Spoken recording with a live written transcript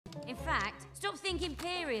fact, stop thinking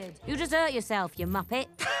period. You'll just hurt yourself, you muppet.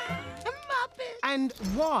 And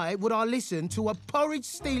why would I listen to a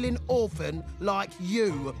porridge-stealing orphan like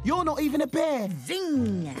you? You're not even a bear.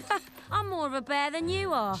 Zing! I'm more of a bear than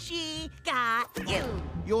you are. She got you.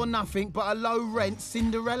 You're nothing but a low-rent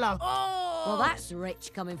Cinderella. Oh! Well, that's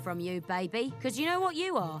rich coming from you, baby. Because you know what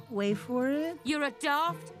you are? Wait for it. You're a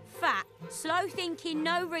daft, fat, slow-thinking,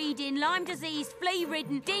 no-reading, Lyme disease,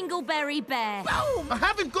 flea-ridden, dingleberry bear. Boom! I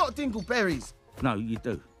haven't got dingleberries. No, you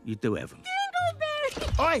do. You do have them.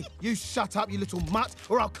 Oi, you shut up, you little mutt,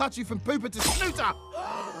 or I'll cut you from pooper to snooter.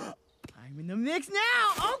 I'm in the mix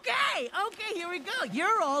now. Okay, here we go.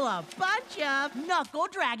 You're all a bunch of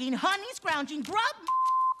knuckle-dragging, honey-scrounging, grub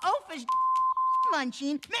oafish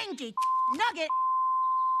munching, mangy nugget,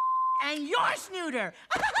 and your snooter.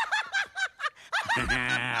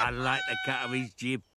 I like the cut of his jib.